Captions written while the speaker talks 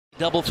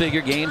Double-figure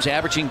games,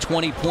 averaging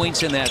 20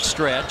 points in that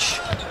stretch.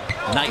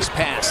 Nice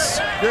pass.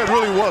 Yeah, it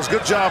really was.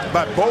 Good job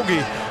by Bogey,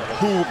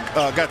 who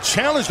got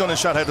challenged on his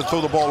shot, had to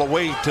throw the ball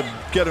away to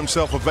get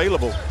himself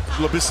available.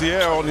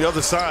 Labissiere on the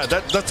other side.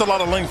 That's a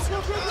lot of length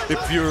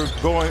if you're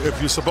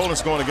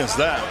Sabonis going against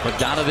that.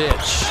 Bogdanovic.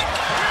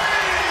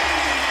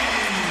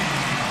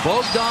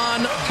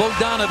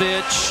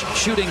 Bogdanovic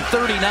shooting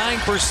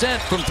 39%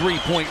 from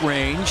three-point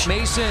range.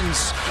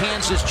 Mason's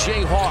Kansas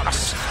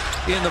Jayhawks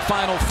in the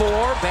Final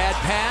Four. Bad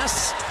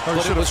pass,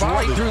 but it was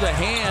right through the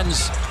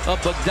hands of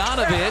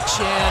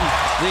Bogdanovic, and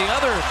the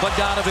other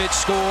Bogdanovic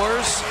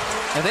scores,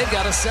 and they've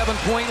got a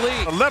 7-point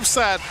lead. The left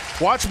side,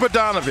 watch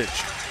Bogdanovic.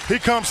 He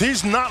comes,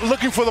 he's not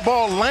looking for the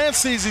ball. Lance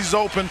sees he's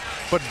open,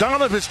 but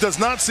Bogdanovic does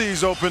not see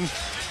he's open,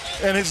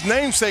 and his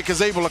namesake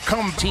is able to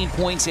come. 18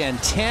 points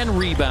and 10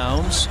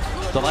 rebounds.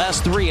 The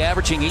last three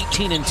averaging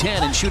 18 and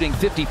 10 and shooting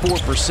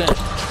 54%.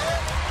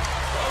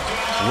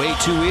 Way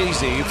too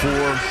easy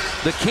for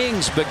the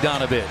Kings'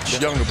 Bogdanovic. He's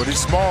younger, but he's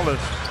smaller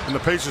than the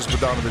Pacers'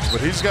 Bogdanovic, but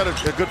he's got a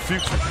good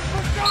future.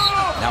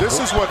 Now, this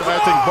is what I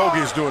think Bogey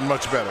is doing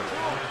much better.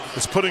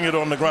 It's putting it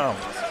on the ground.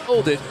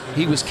 Oh, that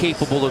he was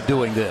capable of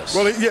doing this.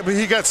 Well, yeah, but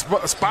he got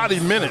spotty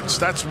minutes.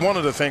 That's one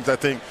of the things I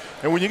think.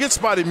 And when you get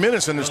spotty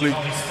minutes in this league,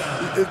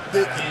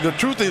 the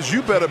truth is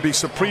you better be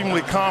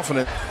supremely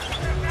confident.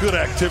 Good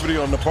activity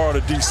on the part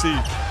of DC.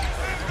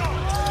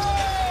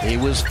 He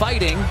was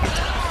fighting,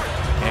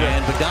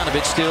 and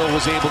Bogdanovic still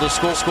was able to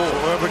score.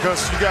 Well,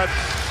 because you got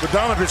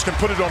Bogdanovic can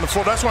put it on the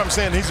floor. That's why I'm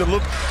saying he's a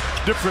little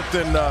different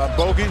than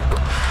Bogey,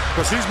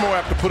 because he's more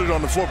apt to put it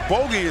on the floor.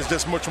 Bogey is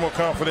just much more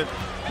confident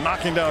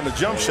knocking down the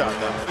jump shot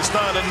now.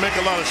 Stein doesn't make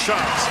a lot of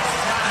shots.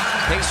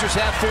 Pacers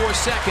have 4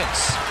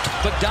 seconds.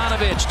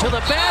 Bogdanovic to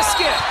the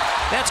basket.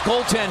 That's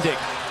goaltending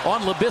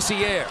on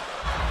Labissiere.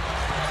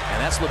 And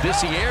that's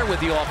Labissiere with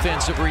the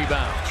offensive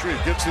rebound. Sure, he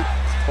gets it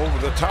over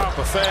the top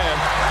of Thad.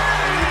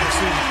 And you can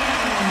see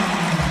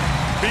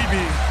BB,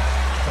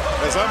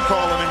 as I'm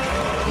calling him,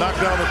 knock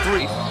down the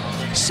three.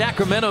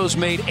 Sacramento's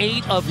made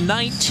 8 of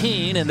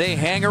 19, and they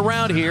hang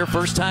around here.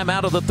 First time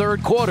out of the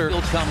third quarter.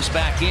 Field comes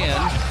back in.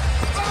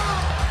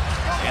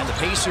 And the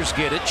Pacers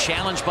get it.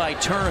 Challenged by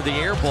Turner, the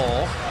air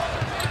ball.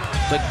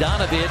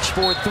 Bogdanovic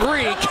for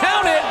 3.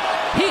 Count it!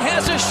 He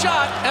has a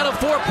shot at a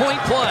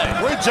 4-point play.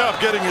 Great job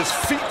getting his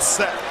feet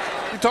set.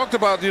 We talked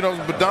about,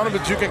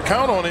 Bogdanovic, you can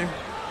count on him.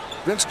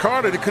 Vince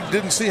Carter,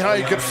 didn't see how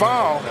he could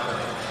foul,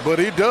 but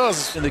he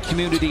does. In the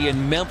community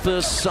in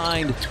Memphis,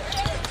 signed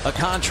a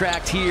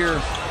contract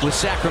here with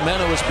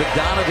Sacramento as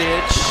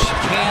Bogdanovic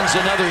cans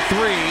another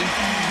 3.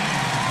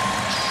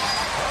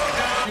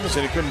 He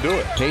said he couldn't do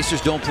it.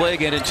 Pacers don't play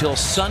again until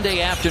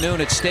Sunday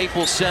afternoon at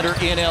Staples Center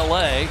in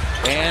LA,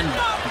 and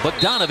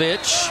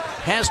Bogdanovic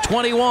has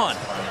 21.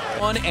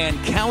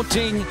 And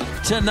counting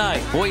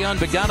tonight. Bojan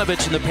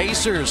Bogdanovic and the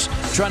Pacers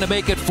trying to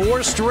make it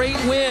 4 straight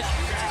wins.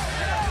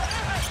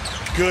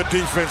 Good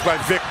defense by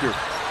Victor.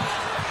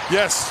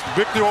 Yes,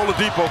 Victor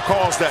Oladipo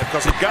calls that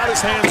because he got his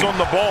hands on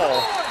the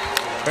ball,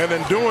 and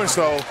in doing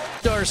so,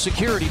 our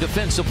security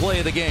defensive play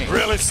of the game.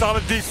 Really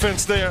solid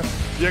defense there.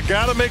 You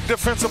got to make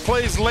defensive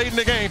plays late in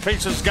the game.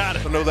 Pacers got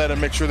it. Know that and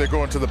make sure they're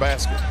going to the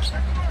basket.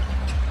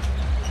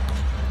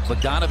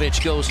 Bogdanovic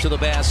goes to the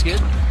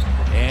basket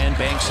and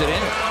banks it in.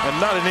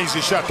 And not an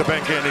easy shot to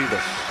bank in either.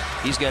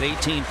 He's got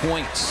 18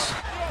 points.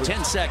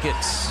 10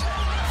 seconds.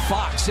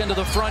 Fox into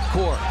the front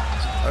court.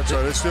 That's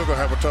right. They're still going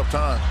to have a tough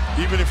time.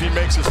 Even if he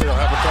makes it, they'll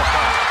have a tough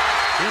time.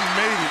 He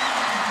made it.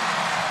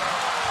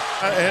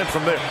 And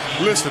from there,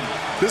 listen,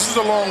 this is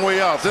a long way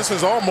out. This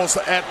is almost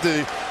at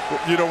the,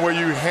 where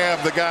you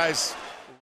have the guys